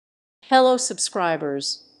Hello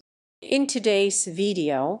subscribers. In today's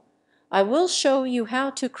video, I will show you how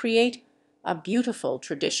to create a beautiful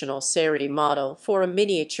traditional Saree model for a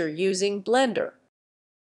miniature using Blender.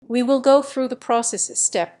 We will go through the process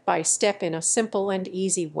step by step in a simple and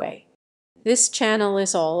easy way. This channel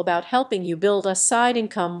is all about helping you build a side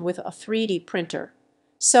income with a 3D printer.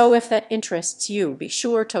 So if that interests you, be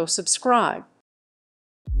sure to subscribe.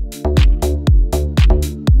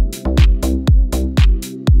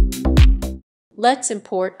 Let's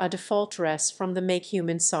import a default dress from the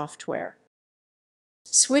MakeHuman software.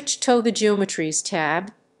 Switch to the Geometries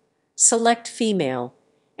tab, select Female,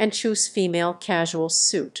 and choose Female Casual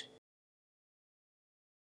Suit.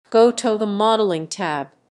 Go to the Modeling tab.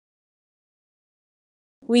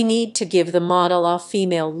 We need to give the model a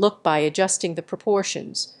female look by adjusting the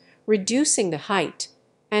proportions, reducing the height,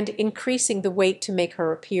 and increasing the weight to make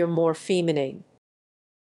her appear more feminine.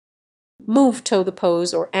 Move to the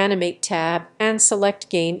Pose or Animate tab and select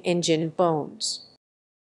Game Engine Bones.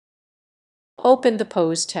 Open the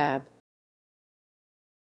Pose tab.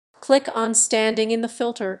 Click on Standing in the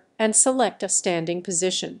filter and select a standing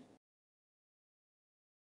position.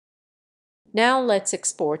 Now let's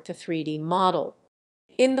export the 3D model.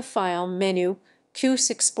 In the File menu,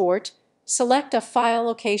 choose Export, select a file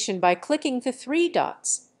location by clicking the three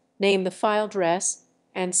dots, name the file dress,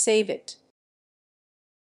 and save it.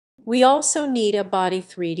 We also need a body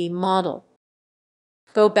 3D model.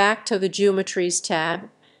 Go back to the Geometries tab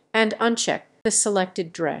and uncheck the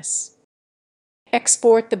selected dress.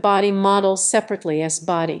 Export the body model separately as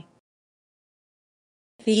body.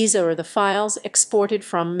 These are the files exported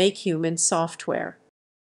from MakeHuman software.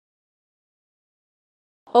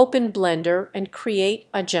 Open Blender and create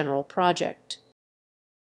a general project.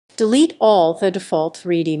 Delete all the default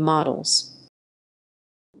 3D models.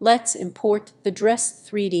 Let's import the dress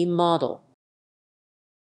 3D model.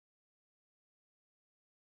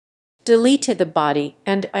 Delete the body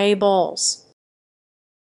and eyeballs.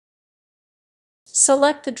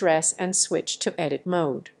 Select the dress and switch to Edit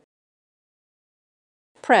mode.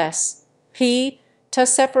 Press P to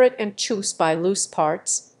separate and choose by loose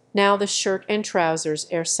parts. Now the shirt and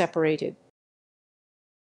trousers are separated.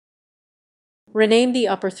 Rename the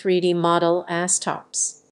upper 3D model as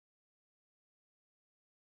Tops.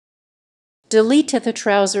 Delete the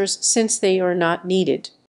trousers since they are not needed.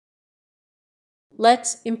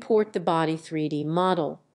 Let's import the body 3D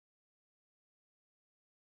model.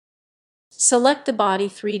 Select the body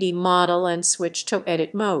 3D model and switch to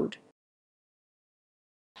Edit mode.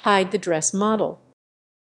 Hide the dress model.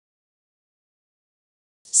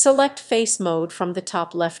 Select Face mode from the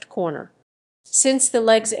top left corner. Since the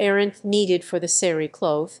legs aren't needed for the Saree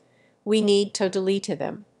cloth, we need to delete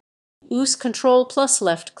them. Use Ctrl plus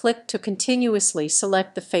left click to continuously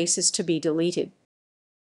select the faces to be deleted.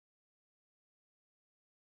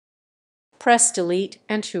 Press Delete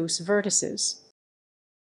and choose Vertices.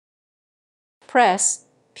 Press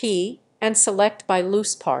P and select by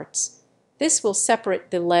loose parts. This will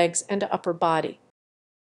separate the legs and upper body.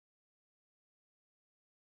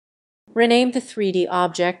 Rename the 3D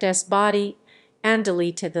object as Body and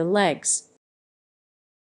delete the legs.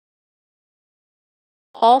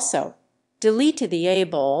 Also, delete the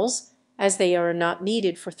eyeballs as they are not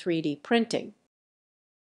needed for 3D printing.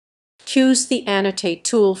 Choose the Annotate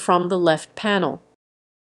tool from the left panel.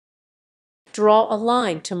 Draw a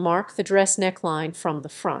line to mark the dress neckline from the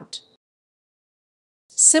front.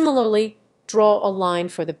 Similarly, draw a line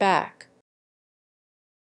for the back.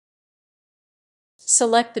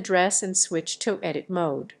 Select the dress and switch to Edit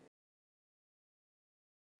mode.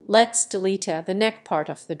 Let's delete the neck part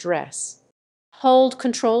of the dress. Hold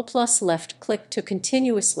Ctrl plus left click to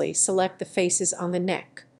continuously select the faces on the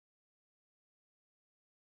neck.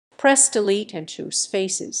 Press Delete and choose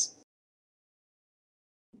Faces.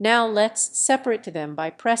 Now let's separate them by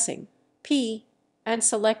pressing P and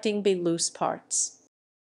selecting the loose parts.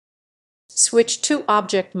 Switch to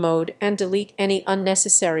Object mode and delete any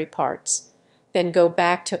unnecessary parts. Then go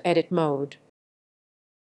back to Edit mode.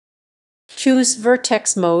 Choose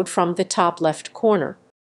Vertex mode from the top left corner.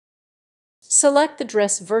 Select the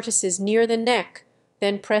dress vertices near the neck,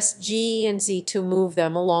 then press G and Z to move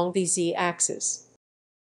them along the Z-axis.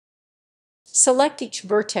 Select each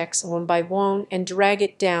vertex one by one and drag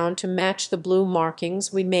it down to match the blue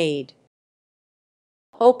markings we made.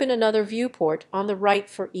 Open another viewport on the right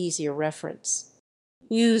for easier reference.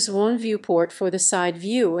 Use one viewport for the side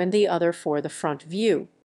view and the other for the front view.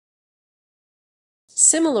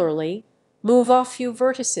 Similarly, move a few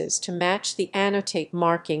vertices to match the annotate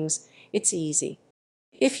markings. It's easy.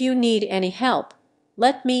 If you need any help,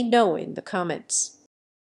 let me know in the comments.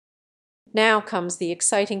 Now comes the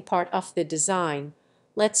exciting part of the design.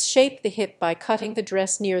 Let's shape the hip by cutting the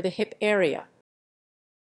dress near the hip area.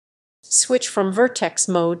 Switch from vertex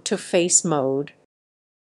mode to face mode.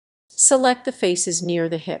 Select the faces near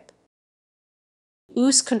the hip.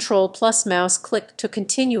 Use Ctrl plus mouse click to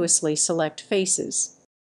continuously select faces.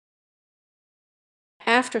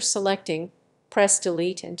 After selecting, press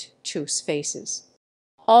Delete and choose Faces.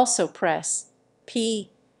 Also press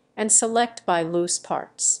P and select by loose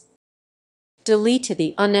parts. Delete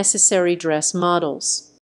the unnecessary dress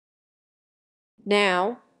models.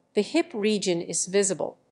 Now, the hip region is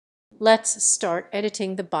visible. Let's start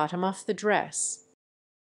editing the bottom of the dress.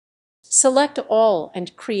 Select all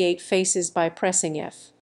and create faces by pressing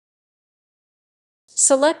F.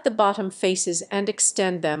 Select the bottom faces and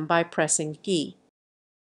extend them by pressing E.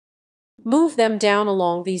 Move them down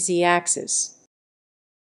along the Z-axis.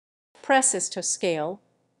 Press S to scale,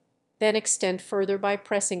 then extend further by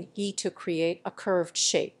pressing E to create a curved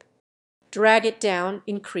shape. Drag it down,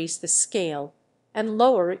 increase the scale, and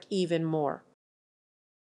lower it even more.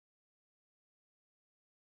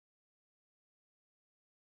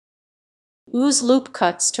 Use loop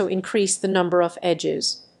cuts to increase the number of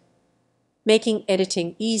edges, making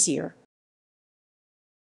editing easier.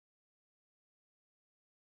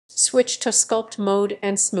 Switch to sculpt mode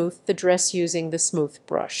and smooth the dress using the smooth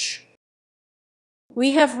brush.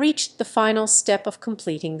 We have reached the final step of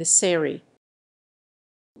completing the saree.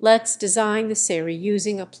 Let's design the saree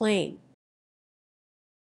using a plane.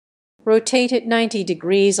 Rotate it 90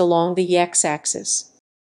 degrees along the x-axis.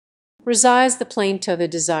 Resize the plane to the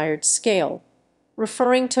desired scale,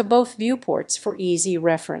 referring to both viewports for easy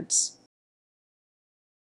reference.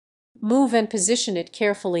 Move and position it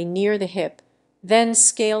carefully near the hip, then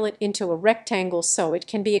scale it into a rectangle so it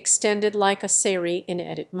can be extended like a saree in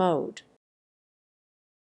edit mode.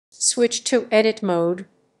 Switch to edit mode,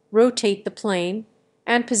 rotate the plane,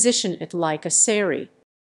 and position it like a saree.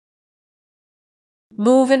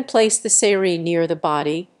 Move and place the saree near the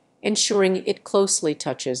body, ensuring it closely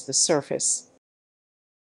touches the surface.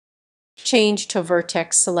 Change to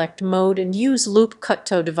vertex select mode and use loop cut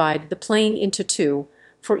to divide the plane into two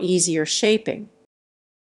for easier shaping.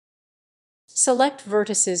 Select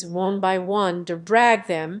vertices one by one to drag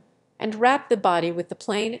them and wrap the body with the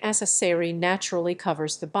plane as a saree naturally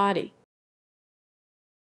covers the body.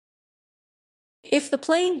 If the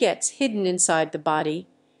plane gets hidden inside the body,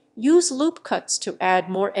 use loop cuts to add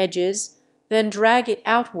more edges, then drag it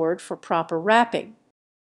outward for proper wrapping.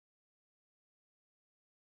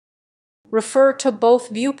 Refer to both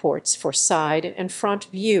viewports for side and front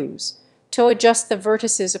views to adjust the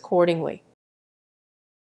vertices accordingly.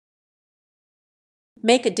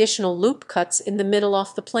 Make additional loop cuts in the middle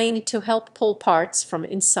of the plane to help pull parts from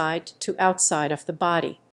inside to outside of the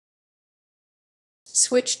body.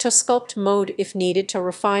 Switch to sculpt mode if needed to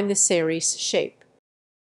refine the saree's shape.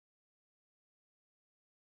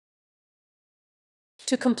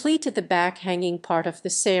 To complete the back hanging part of the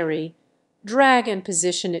saree, drag and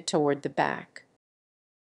position it toward the back.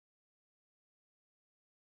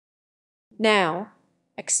 Now,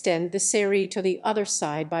 extend the saree to the other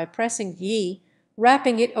side by pressing Y,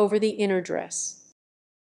 wrapping it over the inner dress.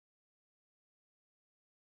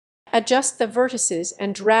 Adjust the vertices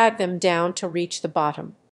and drag them down to reach the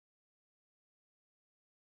bottom.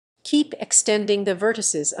 Keep extending the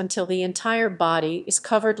vertices until the entire body is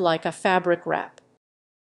covered like a fabric wrap.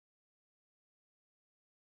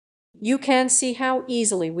 You can see how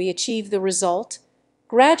easily we achieve the result,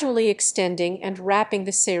 gradually extending and wrapping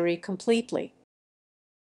the saree completely.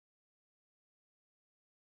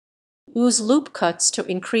 Use loop cuts to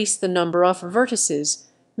increase the number of vertices,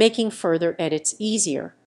 making further edits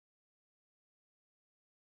easier.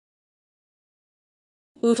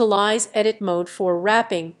 Utilize edit mode for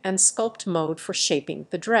wrapping and sculpt mode for shaping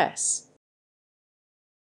the dress.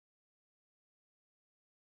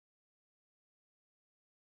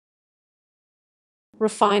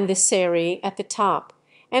 Refine the saree at the top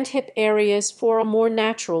and hip areas for a more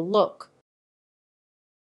natural look.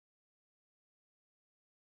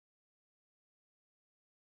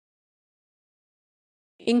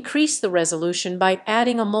 Increase the resolution by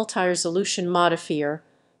adding a multi-resolution modifier,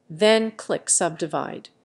 then click Subdivide.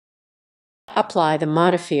 Apply the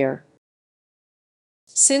modifier.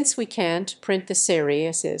 Since we can't print the saree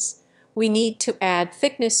as is, we need to add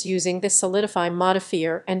thickness using the Solidify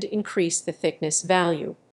modifier and increase the thickness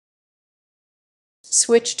value.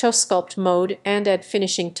 Switch to sculpt mode and add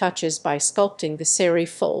finishing touches by sculpting the saree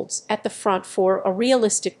folds at the front for a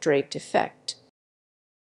realistic draped effect.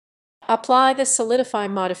 Apply the Solidify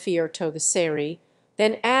modifier to the saree,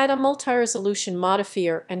 then add a multi-resolution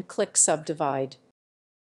modifier and click Subdivide.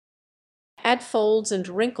 Add folds and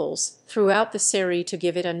wrinkles throughout the saree to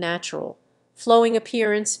give it a natural, flowing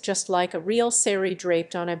appearance just like a real saree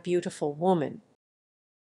draped on a beautiful woman.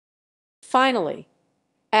 Finally,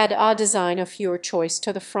 add a design of your choice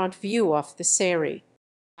to the front view of the saree.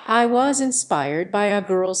 I was inspired by a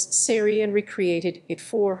girl's saree and recreated it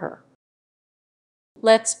for her.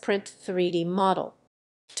 Let's print 3D model.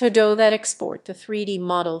 To do that, export the 3D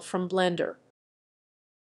model from Blender.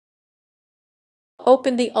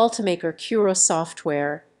 Open the Ultimaker Cura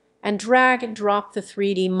software and drag and drop the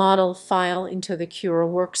 3D model file into the Cura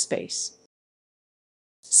workspace.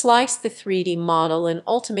 Slice the 3D model in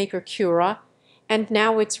Ultimaker Cura, and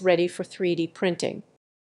now it's ready for 3D printing.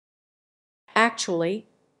 Actually,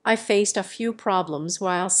 I faced a few problems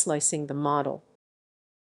while slicing the model.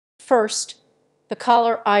 First, the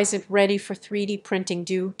collar isn't ready for 3D printing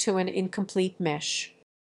due to an incomplete mesh.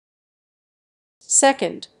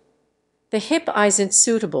 Second, the hip isn't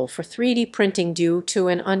suitable for 3D printing due to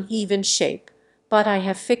an uneven shape, but I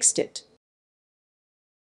have fixed it.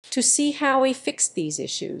 To see how we fixed these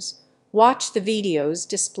issues, watch the videos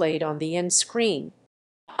displayed on the end screen.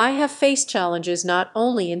 I have faced challenges not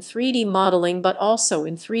only in 3D modeling but also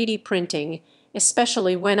in 3D printing,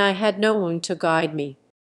 especially when I had no one to guide me.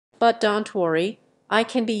 But don't worry, I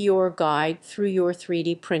can be your guide through your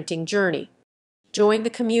 3D printing journey. Join the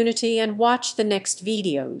community and watch the next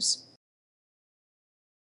videos.